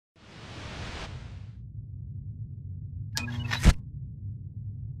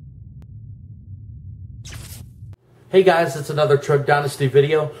Hey guys, it's another TruckDynasty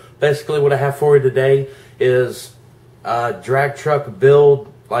video. Basically what I have for you today is drag truck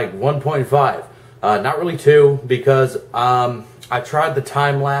build like 1.5. Not really 2 because I tried the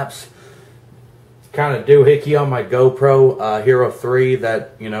time lapse kind of doohickey on my GoPro Hero 3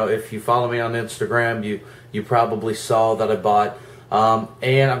 that, you know, if you follow me on Instagram, you probably saw that I bought.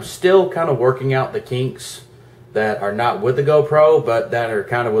 And I'm still kind of working out the kinks that are not with the GoPro, but that are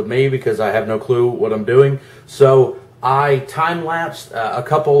kind of with me because I have no clue what I'm doing. So I time-lapsed a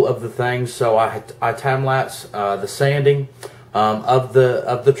couple of the things. So I time-lapsed the sanding of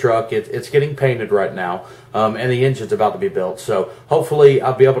the truck. It's getting painted right now, and the engine's about to be built. So hopefully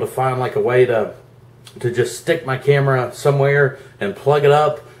I'll be able to find like a way to just stick my camera somewhere and plug it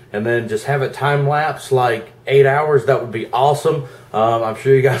up and then just have it time-lapse like 8 hours. That would be awesome. I'm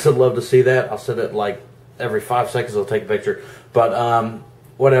sure you guys would love to see that. I'll set it like every 5 seconds I'll take a picture. But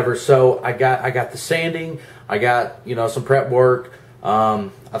whatever. So I got the sanding. I got, you know, some prep work. I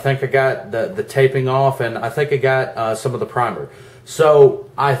think I got the taping off, and I think I got some of the primer. So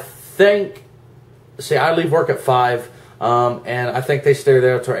I think, see, I leave work at 5, and I think they stay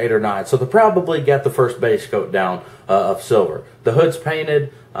there until 8 or 9. So they probably got the first base coat down of silver. The hood's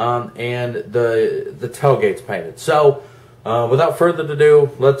painted, and the tailgate's painted. So without further ado,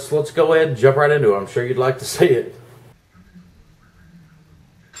 let's go ahead and jump right into it. I'm sure you'd like to see it.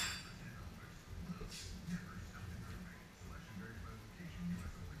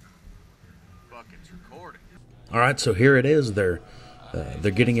 All right, so here it is. They're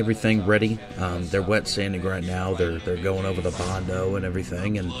getting everything ready. They're wet sanding right now. They're going over the Bondo and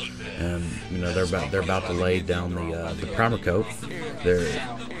everything, and you know they're about to lay down the primer coat.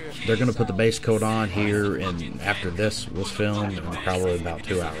 They're going to put the base coat on here, and after this was filmed in probably about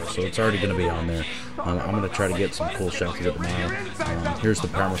 2 hours, so it's already going to be on there. I'm going to try to get some cool shots of it tomorrow. Here's the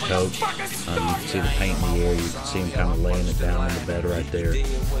primer coat. You can see the paint in the air. You can see him kind of laying it down on the bed right there,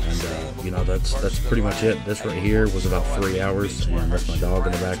 and you know that's pretty much it. This right here was about 3 hours, and that's my dog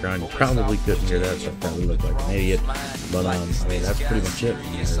in the background. You probably couldn't hear that, so I probably look like an idiot, but I mean that's pretty much it.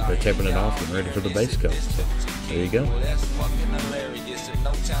 You know, they're taping it off and ready for the base coat. So there you go.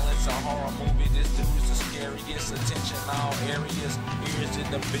 No talents, a horror movie. This dude is the scariest. Attention all areas. Ears in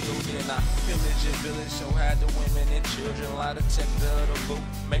the building. I pillage and village. So had the women and children. A lot of tech the boot.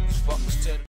 Make fucks tell